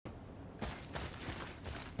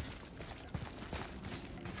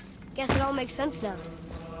guess it all makes sense now.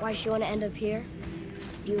 Why she want to end up here?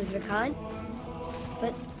 Be with her kind?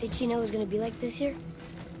 But did she know it was going to be like this here?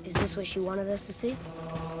 Is this what she wanted us to see?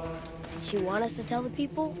 Did she want us to tell the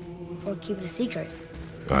people? Or keep it a secret?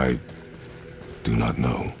 I do not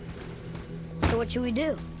know. So what should we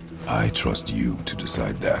do? I trust you to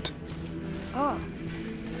decide that. Oh.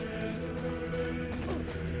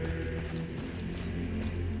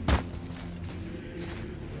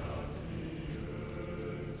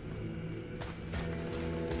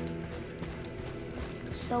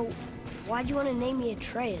 So, why'd you want to name me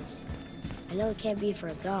Atreus? I know it can't be for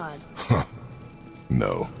a god.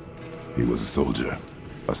 No. He was a soldier.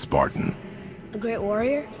 A Spartan. A great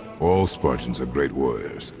warrior? All Spartans are great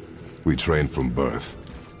warriors. We trained from birth.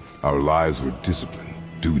 Our lives were discipline,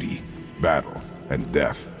 duty, battle, and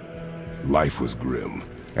death. Life was grim,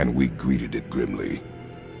 and we greeted it grimly.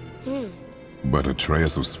 But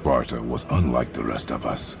Atreus of Sparta was unlike the rest of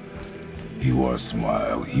us. He wore a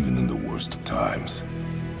smile even in the worst of times.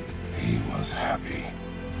 He was happy.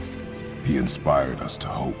 He inspired us to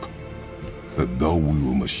hope that though we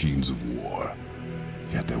were machines of war,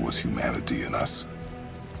 yet there was humanity in us.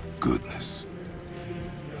 Goodness.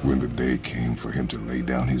 When the day came for him to lay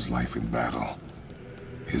down his life in battle,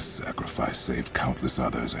 his sacrifice saved countless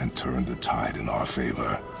others and turned the tide in our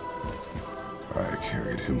favor. I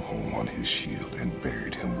carried him home on his shield and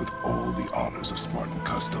buried him with all the honors of Spartan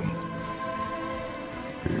custom.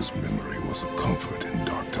 His memory was a comfort in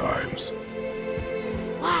dark times.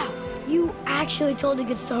 Wow, you actually told a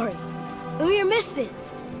good story. And we missed it.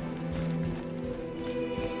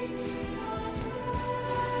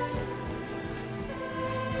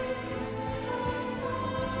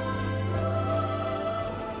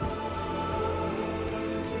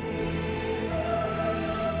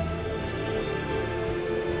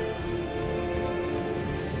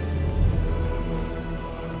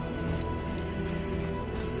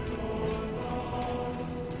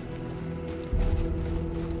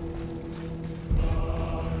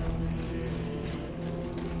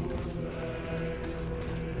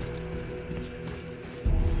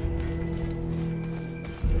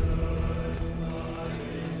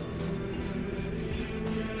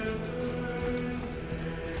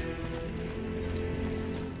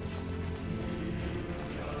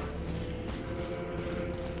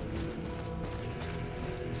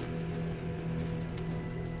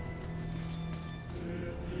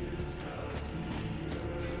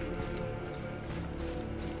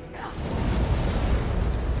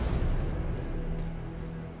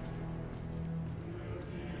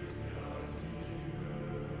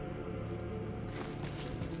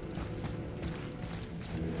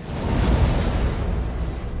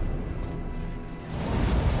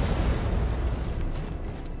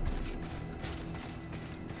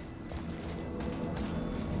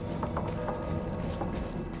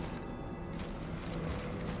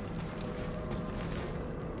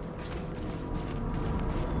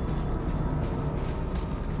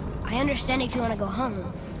 I understand if you want to go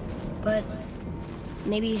home, but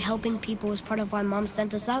maybe helping people is part of why Mom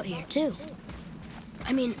sent us out here, too.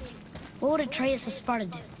 I mean, what would Atreus of Sparta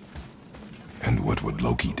do? And what would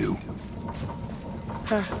Loki do?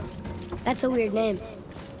 Huh. That's a weird name.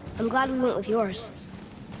 I'm glad we went with yours.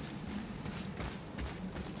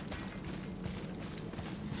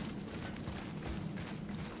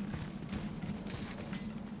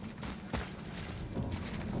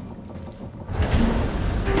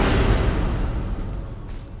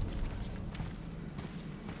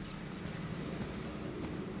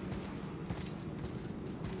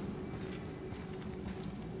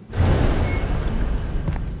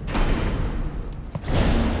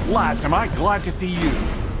 Lads, am I glad to see you.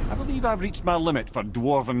 I believe I've reached my limit for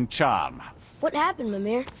dwarven charm. What happened,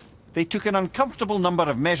 Mimir? They took an uncomfortable number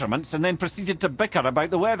of measurements and then proceeded to bicker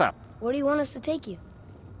about the weather. Where do you want us to take you?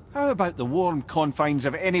 How about the warm confines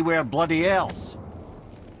of anywhere bloody else?